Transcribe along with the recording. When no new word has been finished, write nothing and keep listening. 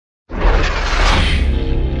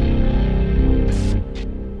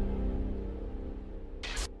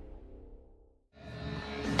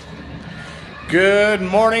Good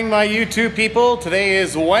morning, my YouTube people. Today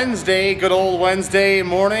is Wednesday, good old Wednesday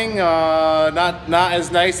morning. Not as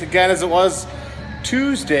nice again as it was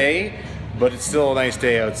Tuesday, but it's still a nice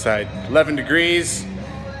day outside. 11 degrees,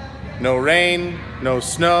 no rain, no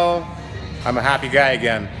snow. I'm a happy guy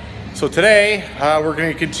again. So today, we're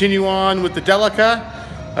going to continue on with the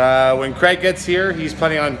Delica. When Craig gets here, he's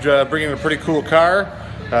planning on bringing a pretty cool car,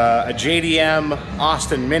 a JDM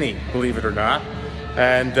Austin Mini, believe it or not.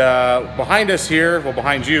 And behind us here, well,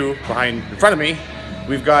 behind you, in front of me,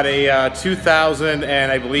 we've got a 2000 and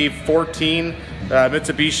I believe 14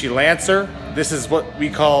 Mitsubishi Lancer. This is what we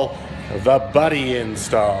call the buddy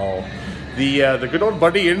install. The good old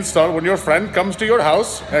buddy install when your friend comes to your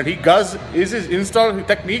house and he does his install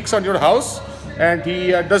techniques on your house, and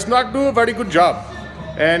he does not do a very good job.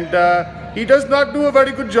 And he does not do a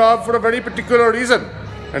very good job for a very particular reason.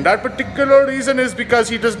 And that particular reason is because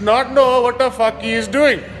he does not know what the fuck he is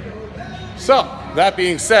doing. So, that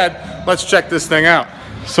being said, let's check this thing out.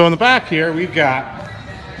 So in the back here, we've got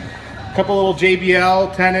a couple little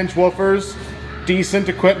JBL 10-inch woofers, decent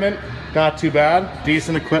equipment, not too bad,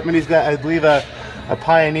 decent equipment. He's got, I believe, a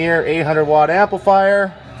Pioneer 800-watt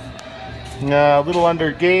amplifier, a little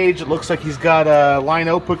under gauge. It looks like he's got a line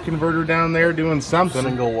output converter down there doing something.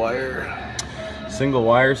 Single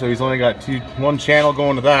wire, so he's only got one channel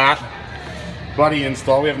going to that. Buddy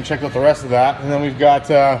install, we haven't checked out the rest of that. And then we've got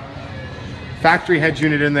factory head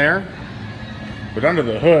unit in there. But under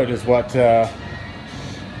the hood is what,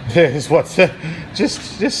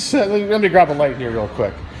 just let me grab a light here real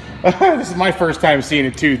quick. This is my first time seeing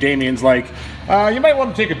it too. Damien's like, you might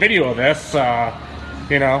want to take a video of this,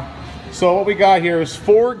 you know. So what we got here is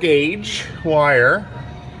 4-gauge wire.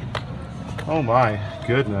 Oh my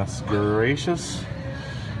goodness gracious.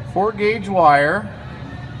 4-gauge wire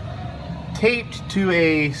taped to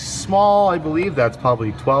a small, I believe that's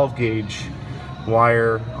probably 12-gauge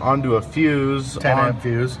wire onto a fuse. 10 amp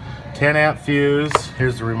fuse. 10 amp fuse.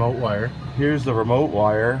 Here's the remote wire. Here's the remote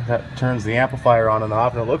wire that turns the amplifier on and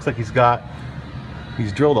off, and it looks like he's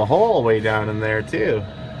drilled a hole way down in there too.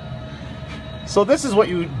 So this is what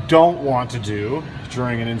you don't want to do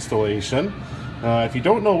during an installation. If you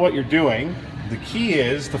don't know what you're doing, the key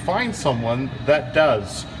is to find someone that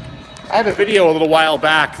does. I have a video a little while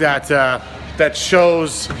back that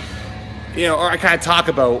shows, you know, or I kind of talk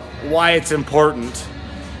about why it's important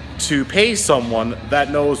to pay someone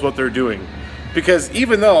that knows what they're doing. Because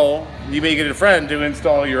even though you may get a friend to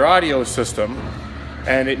install your audio system,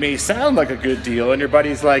 and it may sound like a good deal, and your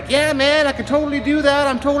buddy's like, yeah man, I can totally do that,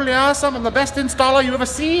 I'm totally awesome, I'm the best installer you've ever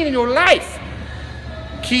seen in your life.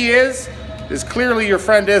 Key is clearly your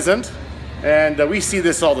friend isn't. And we see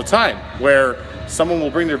this all the time, where someone will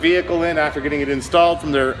bring their vehicle in after getting it installed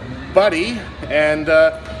from their buddy, and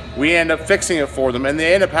we end up fixing it for them, and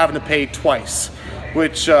they end up having to pay twice,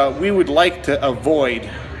 which we would like to avoid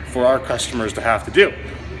for our customers to have to do.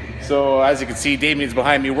 So as you can see, Damien's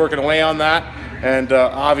behind me working away on that, and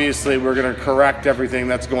obviously we're going to correct everything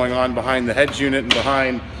that's going on behind the head unit and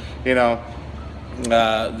behind, you know,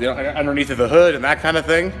 underneath of the hood and that kind of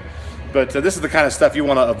thing. But this is the kind of stuff you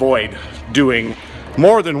want to avoid doing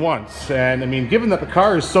more than once. And I mean, given that the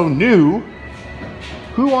car is so new,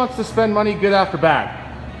 who wants to spend money good after bad?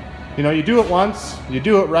 You know, you do it once, you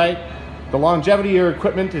do it right, the longevity of your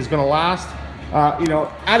equipment is going to last. You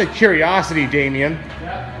know, out of curiosity, Damien,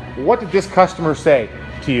 what did this customer say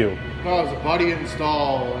to you? Well, it was a buddy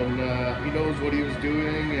install, and he knows what he was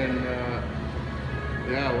doing, and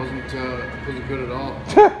yeah, it wasn't good at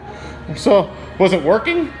all. So, was it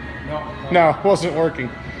working? No, it wasn't working.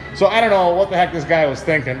 So I don't know what the heck this guy was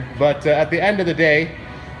thinking, but at the end of the day,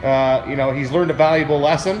 you know, he's learned a valuable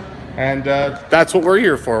lesson, and that's what we're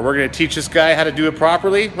here for. We're going to teach this guy how to do it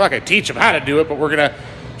properly. We're not going to teach him how to do it, but we're going to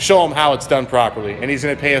show him how it's done properly, and he's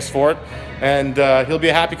going to pay us for it, and he'll be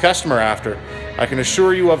a happy customer after. I can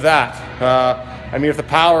assure you of that. I mean, if the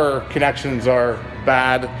power connections are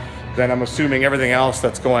bad, then I'm assuming everything else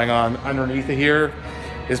that's going on underneath of here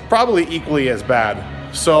is probably equally as bad.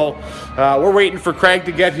 So we're waiting for Craig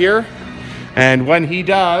to get here, and when he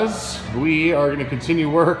does, we are going to continue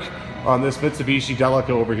work on this Mitsubishi Delica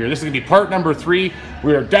over here. This is going to be part number 3.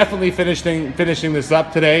 We are definitely finishing this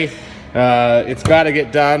up today. It's got to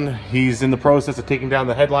get done. He's in the process of taking down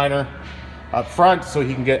the headliner up front so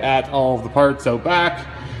he can get at all of the parts out back,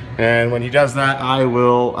 and when he does that, I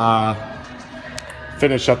will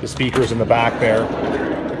finish up the speakers in the back there.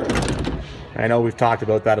 I know we've talked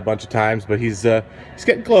about that a bunch of times, but he's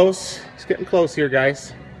getting close. He's getting close here,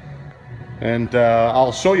 guys. And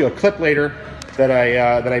I'll show you a clip later that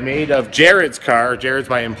I made of Jared's car. Jared's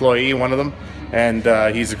my employee, one of them,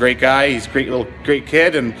 and he's a great guy. He's a great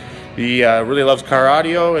kid, and He really loves car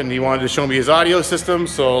audio, and he wanted to show me his audio system,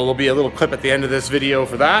 so there'll be a little clip at the end of this video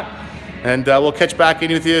for that. And we'll catch back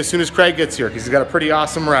in with you as soon as Craig gets here, because he's got a pretty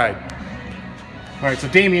awesome ride. All right, so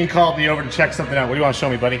Damien called me over to check something out. What do you want to show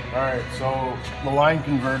me, buddy? All right, so the line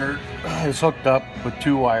converter is hooked up with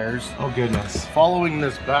 2 wires. Oh, goodness. Following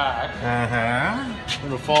this back, Uh-huh. we're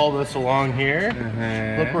gonna follow this along here.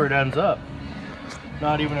 Uh-huh. Look where it ends up.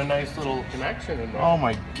 Not even a nice little connection in there. Oh,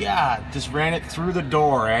 my God. Just ran it through the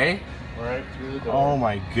door, eh? Right through the door. Oh,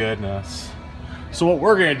 my goodness. So what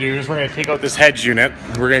we're going to do is we're going to take out this head unit.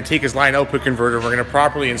 We're going to take his line output converter. We're going to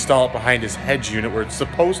properly install it behind his head unit where it's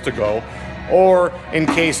supposed to go. Or in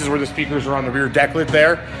cases where the speakers are on the rear deck lid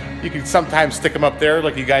there, you can sometimes stick them up there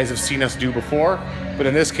like you guys have seen us do before. But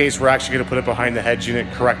in this case, we're actually going to put it behind the head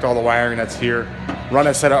unit, correct all the wiring that's here, run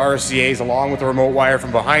a set of RCAs along with the remote wire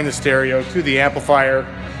from behind the stereo to the amplifier,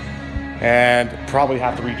 and probably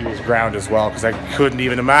have to redo his ground as well, because I couldn't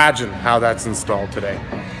even imagine how that's installed today.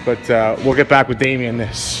 But we'll get back with Damien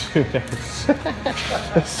as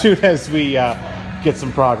soon as we get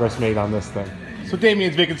some progress made on this thing. So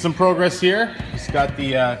Damien's making some progress here. He's got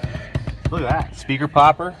the, look at that, speaker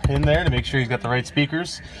popper in there to make sure he's got the right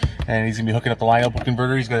speakers. And he's gonna be hooking up the line output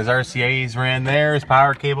converter. He's got his RCAs ran there, his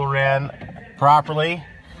power cable ran properly.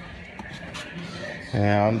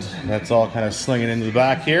 And that's all kind of slinging into the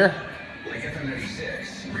back here.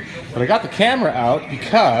 But I got the camera out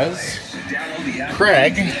because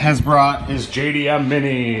Craig has brought his JDM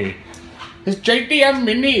Mini. His JDM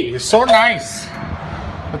Mini is so nice.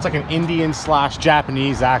 That's like an Indian /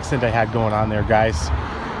 Japanese accent I had going on there, guys.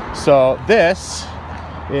 So this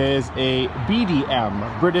is a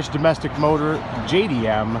BDM, British Domestic Motor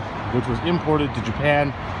JDM, which was imported to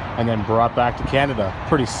Japan and then brought back to Canada.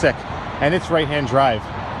 Pretty sick. And it's right-hand drive.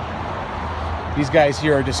 These guys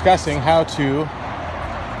here are discussing how to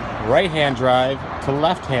right-hand drive to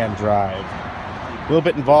left-hand drive. A little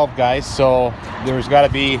bit involved, guys. So there's got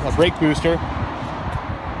to be a brake booster,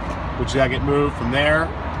 which got to get moved from there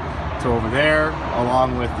to over there,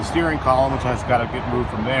 along with the steering column, which has got to get moved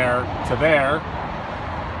from there to there.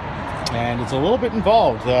 And it's a little bit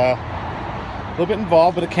involved. But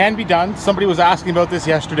it can be done. Somebody was asking about this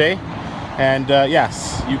yesterday. And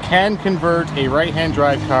yes, you can convert a right-hand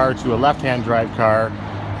drive car to a left-hand drive car,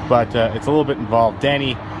 but it's a little bit involved.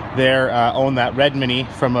 Danny there owned that red Mini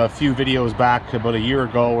from a few videos back about a year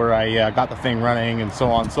ago where I got the thing running and so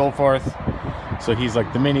on and so forth. So he's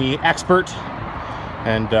like the Mini expert,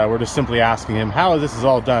 and we're just simply asking him how this is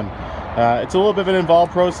all done. It's a little bit of an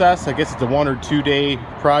involved process. I guess it's a 1 or 2 day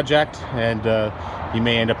project, and you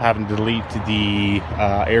may end up having to delete the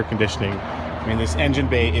air conditioning. I mean, this engine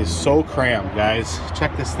bay is so crammed, guys.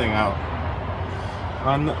 Check this thing out.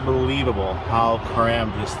 Unbelievable how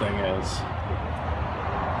crammed this thing is.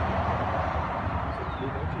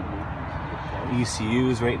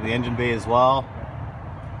 ECUs right in the engine bay as well.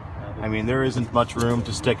 I mean, there isn't much room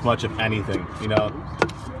to stick much of anything, you know?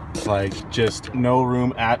 Like, just no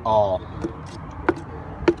room at all.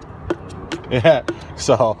 Yeah,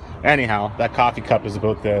 so anyhow, that coffee cup is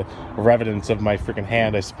about the evidence of my freaking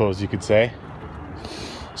hand, I suppose you could say.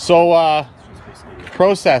 So,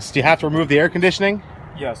 process, do you have to remove the air conditioning?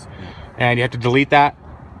 Yes. And you have to delete that?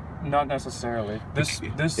 Not necessarily. This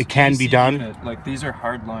it can AC be done? unit, like, these are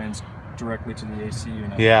hard lines directly to the AC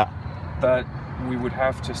unit. Yeah. That we would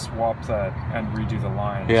have to swap that and redo the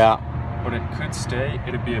lines. Yeah. But it could stay.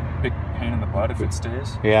 It'd be a big pain in the butt if it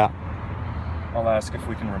stays. Yeah. I'll ask if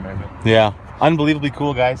we can remove it. Yeah. Unbelievably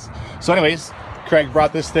cool, guys. So anyways, Craig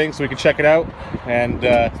brought this thing so we could check it out and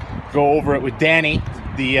go over it with Danny,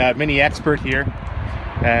 the Mini expert here.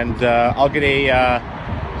 And I'll get a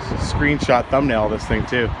screenshot thumbnail of this thing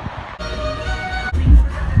too.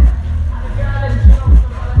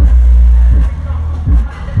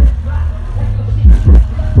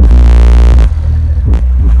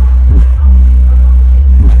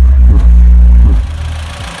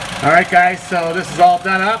 All right, guys, so this is all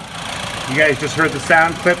done up. You guys just heard the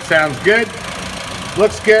sound clip. Sounds good.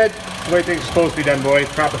 Looks good. It's the way things are supposed to be done, boys.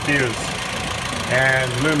 Proper fuse.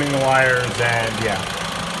 And looming the wires, and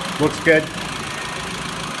yeah. Looks good.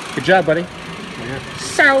 Good job, buddy. Yeah.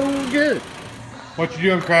 So good. What you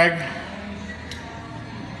doing, Craig?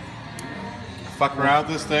 Fucking around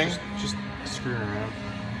with this thing? Just screwing around.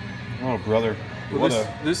 Oh, brother. Well,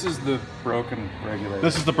 this is the broken regulator.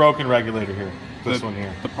 This is the broken regulator here. This one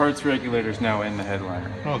here. The parts regulator is now in the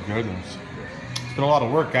headliner. Oh, goodness. It's been a lot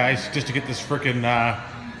of work, guys, just to get this frickin', I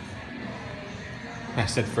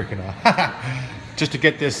said frickin', just to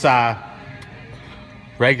get this,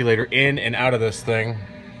 regulator in and out of this thing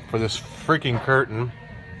for this freaking curtain.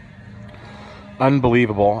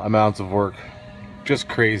 Unbelievable amounts of work. Just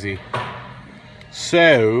crazy.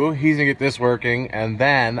 So he's gonna get this working, and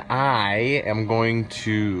then I am going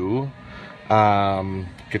to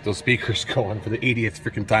get those speakers going for the 80th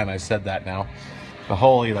freaking time I said that now. The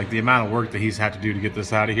holy, like the amount of work that he's had to do to get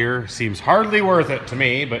this out of here seems hardly worth it to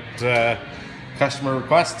me, but customer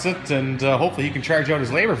requests it, and hopefully he can charge out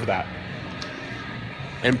his labor for that.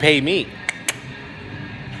 And pay me.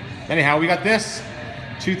 Anyhow, we got this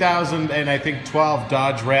 2012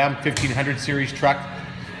 Dodge Ram 1500 series truck.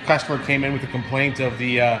 Customer came in with a complaint of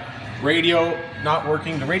the radio not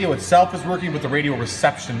working. The radio itself is working, but the radio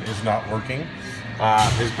reception is not working.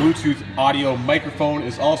 His Bluetooth audio microphone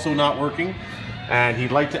is also not working, and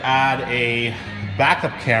he'd like to add a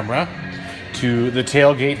backup camera to the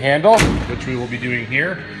tailgate handle, which we will be doing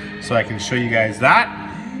here, so I can show you guys that.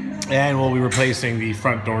 And we'll be replacing the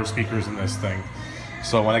front door speakers in this thing.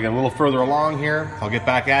 So when I get a little further along here, I'll get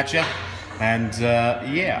back at you, and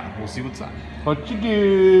yeah, we'll see what's up. What you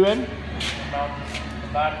doing? Mount the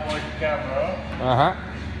bad boy camera.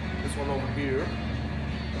 This one over here.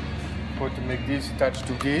 Going to make these attached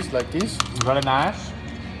to these like this. Very nice.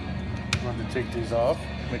 I'm going to take these off,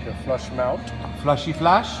 make a flush mount. Flushy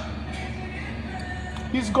flash.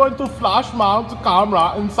 He's going to flash mount the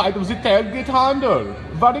camera inside of the tailgate handle.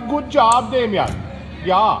 Very good job, Damien.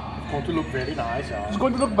 Yeah. It's going to look very nice, yeah. It's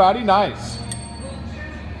going to look very nice.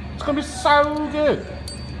 It's going to be so good.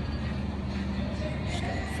 Just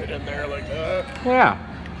gonna fit in there like that. Yeah.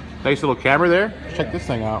 Nice little camera there. Check this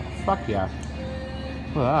thing out. Fuck yeah.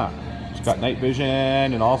 Look at that. It's got night vision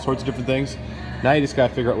and all sorts of different things. Now you just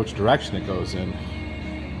gotta figure out which direction it goes in.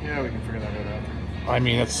 Yeah, we can figure that out after. I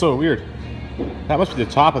mean, that's so weird. That must be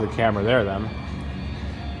the top of the camera there then.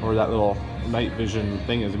 Or that little night vision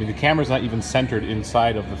thing is. I mean, the camera's not even centered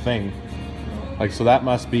inside of the thing. Like, so that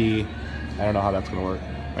must be, I don't know how that's gonna work.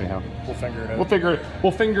 Anyhow. We'll figure it out.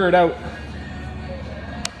 We'll figure it out.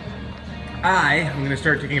 I'm gonna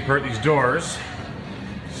start taking apart these doors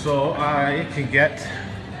so I can get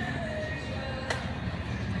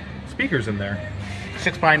speakers in there.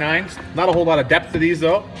 6x9s, not a whole lot of depth to these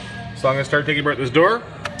though. So I'm gonna start taking apart this door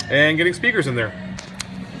and getting speakers in there.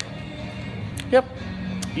 Yep,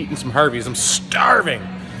 eating some Harveys. I'm starving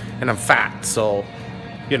and I'm fat, so,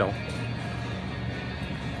 you know.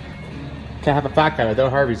 Can't have a fat guy without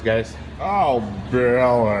Harveys, guys. Oh,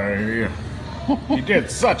 Billy. You did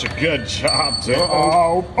such a good job, too.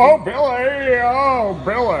 Oh, Billy. Oh,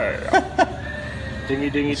 Billy. Dingy,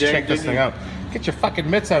 dingy, Let's check this thing out. Get your fucking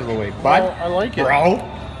mitts out of the way, bud. I like it. Bro.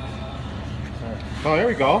 Oh, there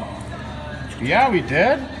we go. Yeah, we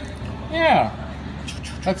did. Yeah.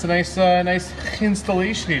 That's a nice nice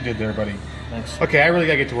installation you did there, buddy. Thanks. Okay, I really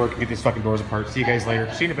gotta get to work and get these fucking doors apart. See you guys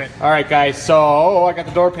later. See you in a bit. All right, guys. So I got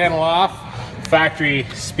the door panel off. Factory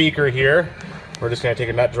speaker here. We're just gonna take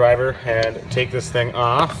a nut driver and take this thing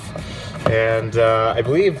off. And I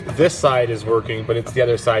believe this side is working, but it's the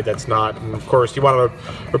other side that's not. And of course, you want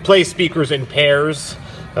to replace speakers in pairs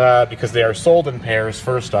because they are sold in pairs,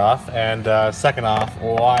 first off. And second off,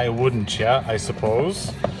 why wouldn't you, I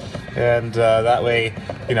suppose? And that way,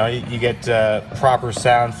 you know, you get proper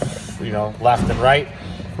sound, you know, left and right.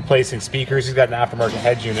 Replacing speakers. He's got an aftermarket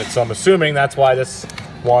head unit, so I'm assuming that's why this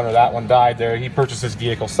one or that one died there. He purchased this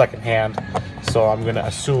vehicle secondhand, so I'm going to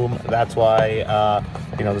assume that's why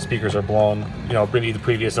you know, the speakers are blown. You know, the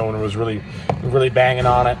previous owner was really banging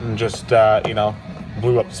on it and just you know,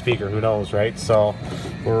 blew up the speaker. Who knows, right? So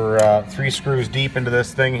we're 3 screws deep into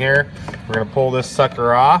this thing here. We're going to pull this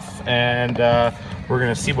sucker off and we're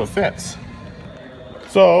going to see what fits.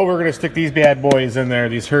 So we're going to stick these bad boys in there.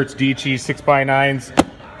 These Hertz DC 6x9s.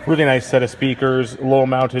 Really nice set of speakers, low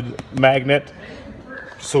mounted magnet,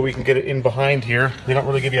 so we can get it in behind here. They don't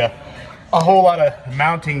really give you a whole lot of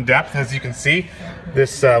mounting depth, as you can see.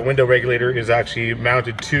 This window regulator is actually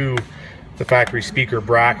mounted to the factory speaker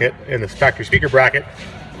bracket, and this factory speaker bracket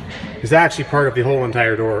is actually part of the whole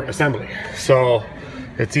entire door assembly. So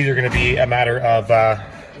it's either going to be a matter of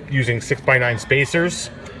using 6x9 spacers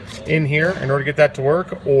in here in order to get that to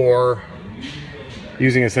work, or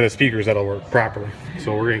using a set of speakers that'll work properly.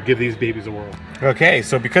 So we're going to give these babies a whirl. Okay,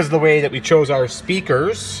 so because of the way that we chose our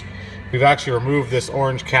speakers, we've actually removed this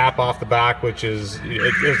orange cap off the back, which is,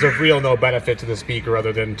 there's a real no benefit to the speaker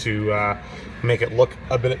other than to make it look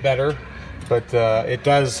a bit better. But it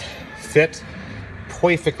does fit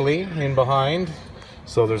perfectly in behind.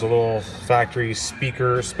 So there's a little factory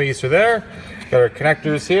speaker spacer there. Got our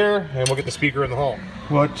connectors here, and we'll get the speaker in the hole.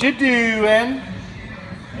 What you doing?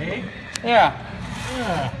 Hey? Yeah.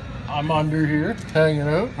 Yeah. I'm under here, hanging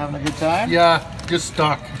out. Having a good time? Yeah, just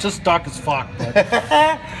stuck. Just stuck as fuck.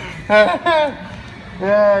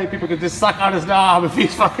 Yeah, people could just suck on his knob if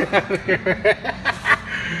he's fucking out of here.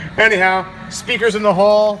 Anyhow, speakers in the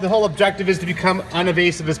hole. The whole objective is to become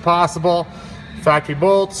uninvasive as possible. Factory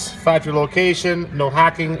bolts, factory location, no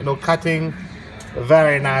hacking, no cutting.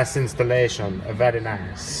 Very nice installation, very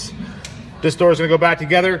nice. This door is going to go back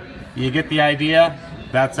together. You get the idea.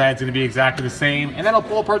 That side's going to be exactly the same. And then I'll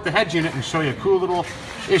pull apart the head unit and show you a cool little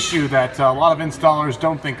issue that a lot of installers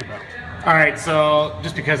don't think about. All right, so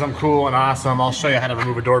just because I'm cool and awesome, I'll show you how to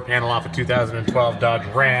remove a door panel off a 2012 Dodge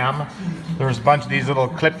Ram. There's a bunch of these little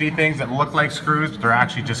clippy things that look like screws, but they're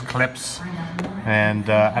actually just clips. And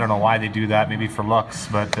I don't know why they do that, maybe for looks,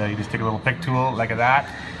 but you just take a little pick tool like that,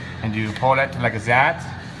 and you pull it like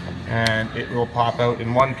that, and it will pop out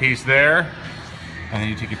in one piece there. And then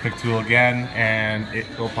you take your pick tool again, and it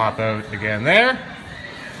will pop out again there.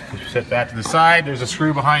 You set that to the side. There's a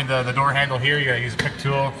screw behind the door handle here. You gotta use a pick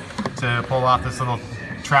tool to pull off this little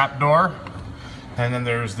trap door. And then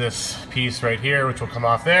there's this piece right here, which will come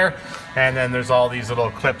off there. And then there's all these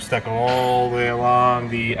little clips that go all the way along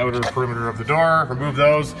the outer perimeter of the door. Remove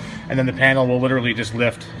those, and then the panel will literally just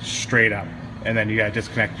lift straight up. And then you gotta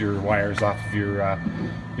disconnect your wires off of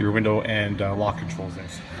your window and lock controls there.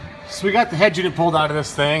 So we got the head unit pulled out of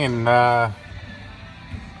this thing, and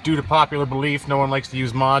due to popular belief, no one likes to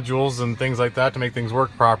use modules and things like that to make things work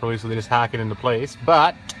properly, so they just hack it into place.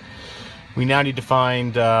 But we now need to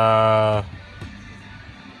find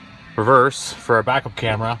reverse for our backup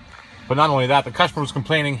camera. But not only that, the customer was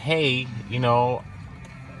complaining, hey, you know,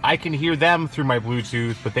 I can hear them through my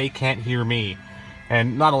Bluetooth, but they can't hear me.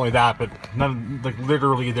 And not only that, but like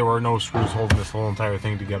literally there were no screws holding this whole entire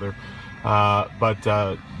thing together. But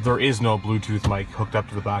there is no Bluetooth mic hooked up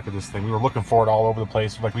to the back of this thing. We were looking for it all over the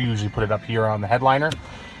place. Like, we usually put it up here on the headliner,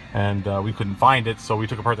 and we couldn't find it, so we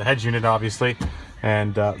took apart the head unit, obviously,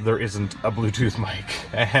 and there isn't a Bluetooth mic.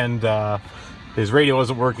 And his radio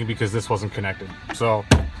wasn't working because this wasn't connected. So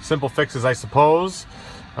simple fixes, I suppose,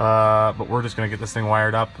 but we're just gonna get this thing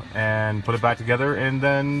wired up and put it back together and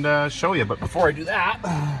then show you. But before I do that,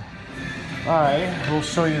 I will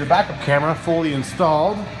show you the backup camera fully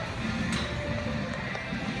installed.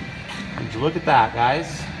 Would you look at that,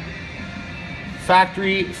 guys?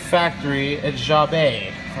 Factory job.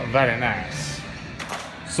 Very nice.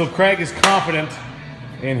 So Craig is confident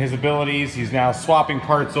in his abilities. He's now swapping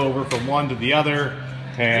parts over from one to the other.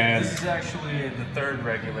 And this is actually the third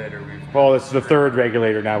regulator we've... Well, this is the third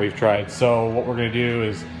regulator now we've tried. So what we're going to do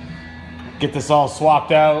is get this all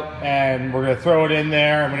swapped out, and we're going to throw it in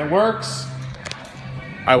there. And when it works,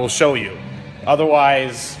 I will show you.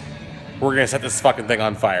 Otherwise, we're going to set this fucking thing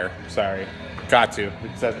on fire. Sorry. Got to.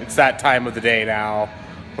 It's that time of the day now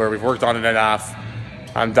where we've worked on it enough.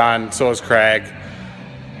 I'm done. So is Craig.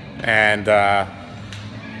 And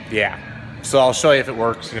yeah. So I'll show you if it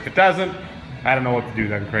works. And if it doesn't, I don't know what to do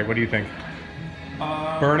then, Craig. What do you think?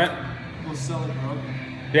 Burn it? We'll sell it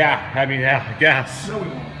broken. Yeah, I mean, yeah, I guess. No, we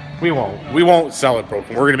won't. We won't. We won't sell it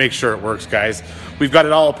broken. We're going to make sure it works, guys. We've got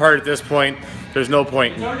it all apart at this point. There's no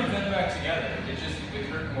point. It's already been back together. It's just the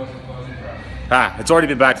curtain wasn't closing properly. It's already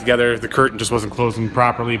been back together. The curtain just wasn't closing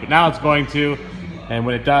properly, but now it's going to. And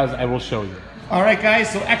when it does, I will show you. All right, guys,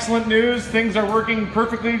 so excellent news. Things are working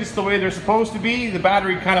perfectly just the way they're supposed to be. The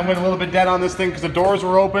battery kind of went a little bit dead on this thing because the doors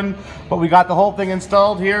were open, but we got the whole thing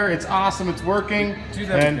installed here. It's awesome. It's working.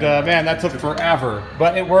 And man, that took forever,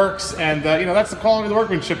 but it works. And you know, that's the quality of the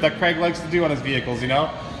workmanship that Craig likes to do on his vehicles, you know.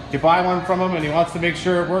 You buy one from him and he wants to make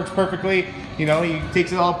sure it works perfectly. You know, he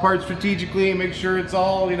takes it all apart strategically and makes sure it's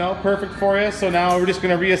all, you know, perfect for you. So now we're just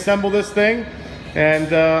going to reassemble this thing,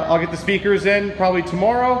 and I'll get the speakers in probably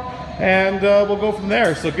tomorrow. And we'll go from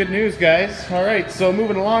there. So good news, guys. All right, so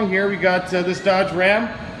moving along here, we got this Dodge Ram.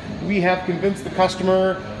 We have convinced the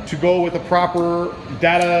customer to go with a proper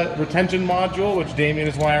data retention module, which Damien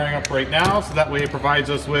is wiring up right now. So that way it provides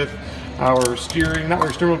us with our steering, not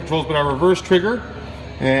our steering controls, but our reverse trigger.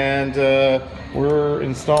 And we're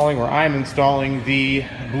installing, or I'm installing, the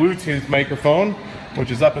Bluetooth microphone, which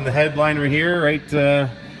is up in the headliner here, right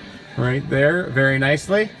there, very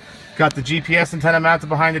nicely. Got the GPS antenna mounted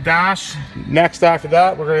behind the dash. Next, after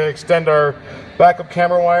that, we're going to extend our backup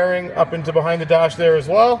camera wiring up into behind the dash there as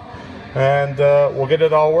well. And we'll get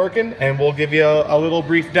it all working, and we'll give you a little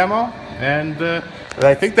brief demo. And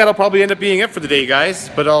I think that'll probably end up being it for the day, guys.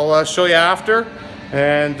 But I'll show you after.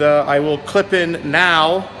 And I will clip in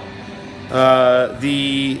now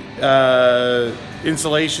the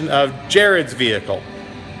installation of Jared's vehicle.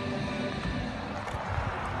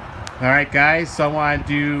 All right, guys, so I wanted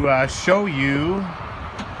to show you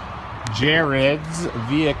Jared's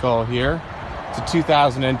vehicle here. It's a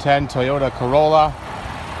 2010 Toyota Corolla.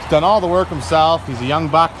 He's done all the work himself. He's a young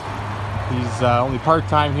buck. He's only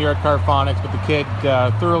part-time here at Carphonics, but the kid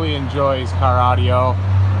thoroughly enjoys car audio.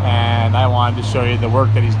 and I wanted to show you the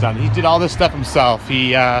work that he's done. He did all this stuff himself.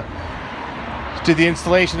 He did the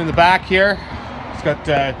installation in the back here. He's got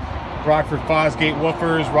Rockford Fosgate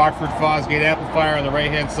woofers, Rockford Fosgate amplifier on the right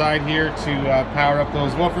hand side here to power up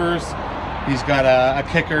those woofers. He's got a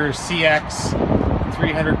Kicker CX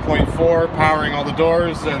 300.4 powering all the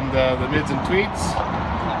doors and the mids and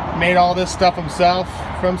tweets. Made all this stuff himself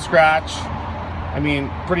from scratch. I mean,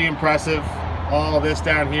 pretty impressive. All of this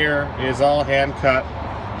down here is all hand cut,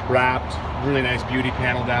 wrapped. Really nice beauty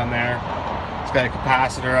panel down there. He's got a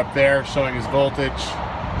capacitor up there showing his voltage.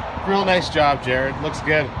 Real nice job, Jared. Looks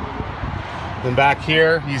good. Then back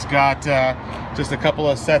here, he's got just a couple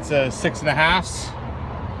of sets of 6.5s.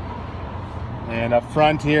 And up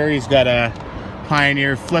front here, he's got a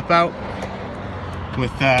Pioneer flip out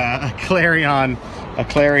with a Clarion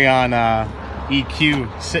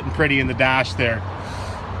EQ sitting pretty in the dash there.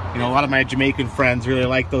 You know, a lot of my Jamaican friends really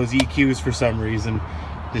like those EQs for some reason.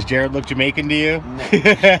 Does Jared look Jamaican to you?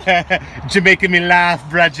 No. Jamaican me laugh,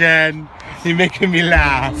 Bridget. You're making me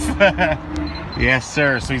laugh. Yes,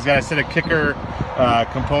 sir. So he's got a set of Kicker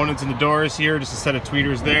components in the doors here, just a set of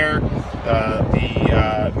tweeters there.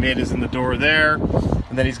 The mid is in the door there,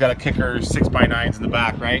 and then he's got a Kicker 6x9s in the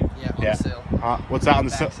back, right? Yeah. What's that on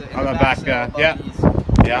the back?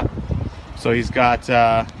 Yeah. So he's got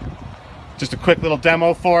just a quick little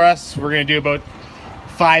demo for us. We're gonna do about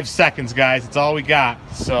 5 seconds, guys. That's all we got.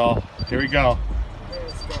 So here we go.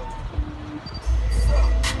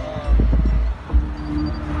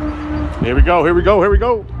 Here we go, here we go, here we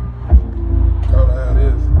go.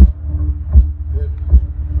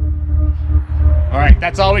 All right,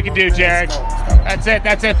 that's all we can do, Jared. That's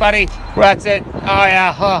it, buddy. That's it. Oh,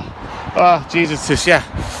 yeah. Oh, Jesus. Yeah.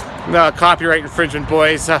 No, copyright infringement,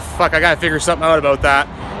 boys. Fuck, I gotta figure something out about that.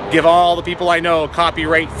 Give all the people I know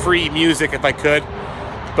copyright-free music if I could.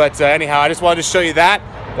 But anyhow, I just wanted to show you that.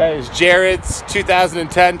 That is Jared's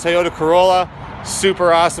 2010 Toyota Corolla.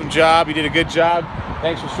 Super awesome job. You did a good job.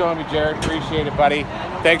 Thanks for showing me, Jared. Appreciate it, buddy.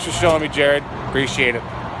 Thanks for showing me, Jared. Appreciate it.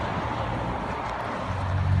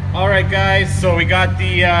 All right, guys. So we got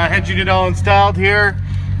the head unit all installed here.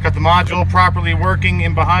 Got the module properly working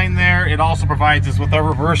in behind there. It also provides us with a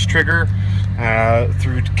reverse trigger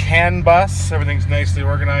through CAN bus. Everything's nicely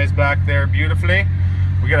organized back there beautifully.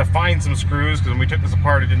 We got to find some screws because when we took this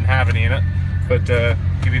apart, it didn't have any in it. But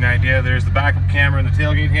give you an idea, there's the backup camera and the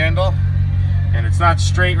tailgate handle. And it's not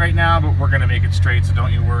straight right now, but we're gonna make it straight, so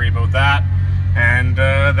don't you worry about that. And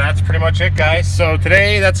that's pretty much it, guys. So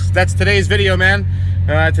today, that's today's video, man.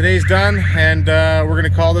 Today's done, and we're gonna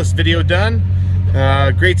call this video done.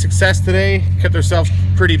 Great success today. Kept ourselves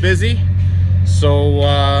pretty busy. So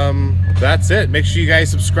that's it. Make sure you guys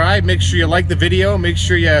subscribe. Make sure you like the video. Make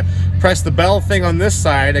sure you press the bell thing on this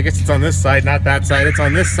side. I guess it's on this side, not that side. It's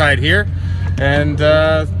on this side here. And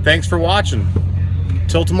thanks for watching.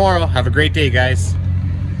 Till tomorrow, have a great day, guys.